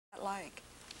like?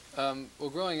 Well,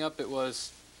 growing up, it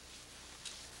was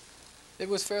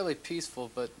fairly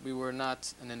peaceful, but we were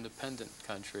not an independent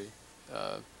country.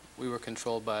 We were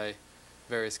controlled by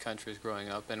various countries growing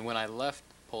up, and when I left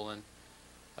Poland,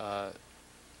 for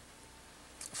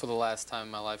the last time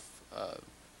in my life,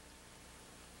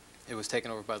 it was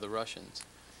taken over by the Russians.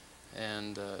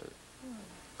 And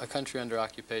a country under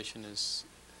occupation is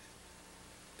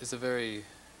a very,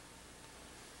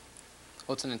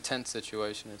 well, it's an intense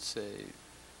situation. It's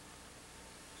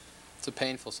a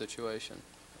painful situation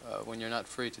when you're not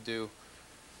free to do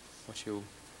what you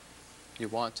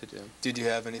want to do. Did you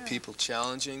have any people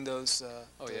challenging those?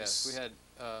 Oh yes, we had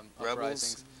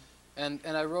rebels? uprisings,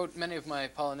 and I wrote many of my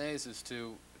polonaises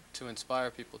to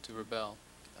inspire people to rebel.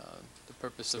 The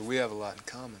purpose So of we have a lot in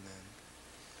common then.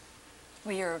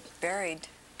 Well, you're buried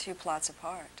 2 plots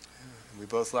apart. Yeah, we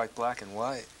both like black and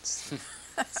white. So,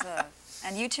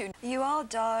 and you two, you all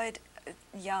died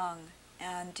young,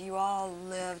 and you all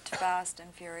lived fast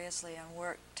and furiously and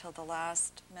worked till the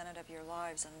last minute of your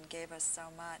lives and gave us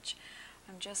so much.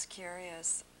 I'm just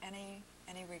curious, any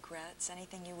regrets,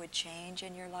 anything you would change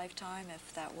in your lifetime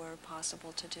if that were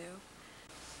possible to do?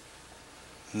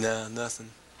 No,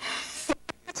 nothing.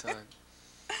 Good time.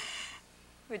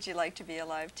 Would you like to be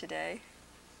alive today?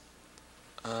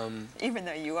 Even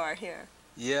though you are here.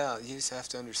 Yeah, you just have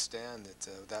to understand that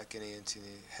without getting into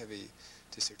any heavy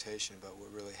dissertation about what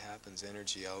really happens,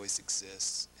 energy always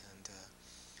exists. And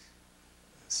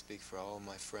I speak for all of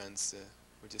my friends,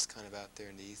 we're just kind of out there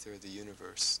in the ether of the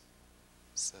universe.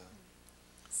 So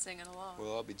Singing along.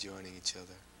 we'll all be joining each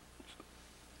other.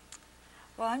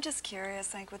 Well, I'm just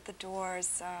curious, like with the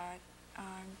Doors,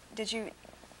 did you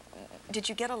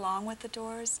get along with the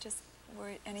Doors? Just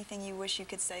were anything you wish you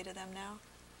could say to them now?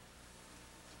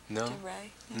 No. To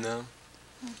Ray? No.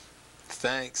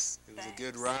 Thanks. It was a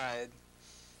good ride.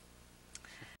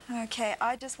 Okay,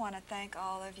 I just want to thank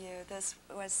all of you. This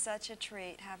was such a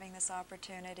treat having this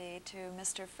opportunity. To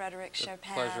Mr. Fredric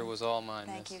Chopin. The pleasure was all mine.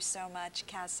 Thank Miss. you so much.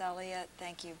 Cass Elliott,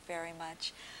 thank you very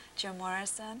much. Jim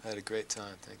Morrison. I had a great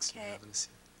time. Thanks for having us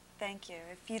here. Thank you.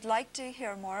 If you'd like to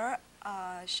hear more,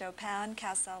 Chopin,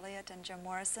 Cass Elliott, and Jim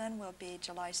Morrison will be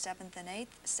July 7th and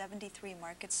 8th, 73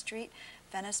 Market Street,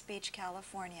 Venice Beach,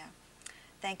 California.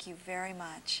 Thank you very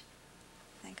much.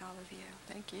 Thank all of you.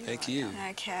 Thank you. Thank you.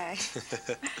 Okay.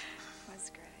 That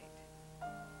was great.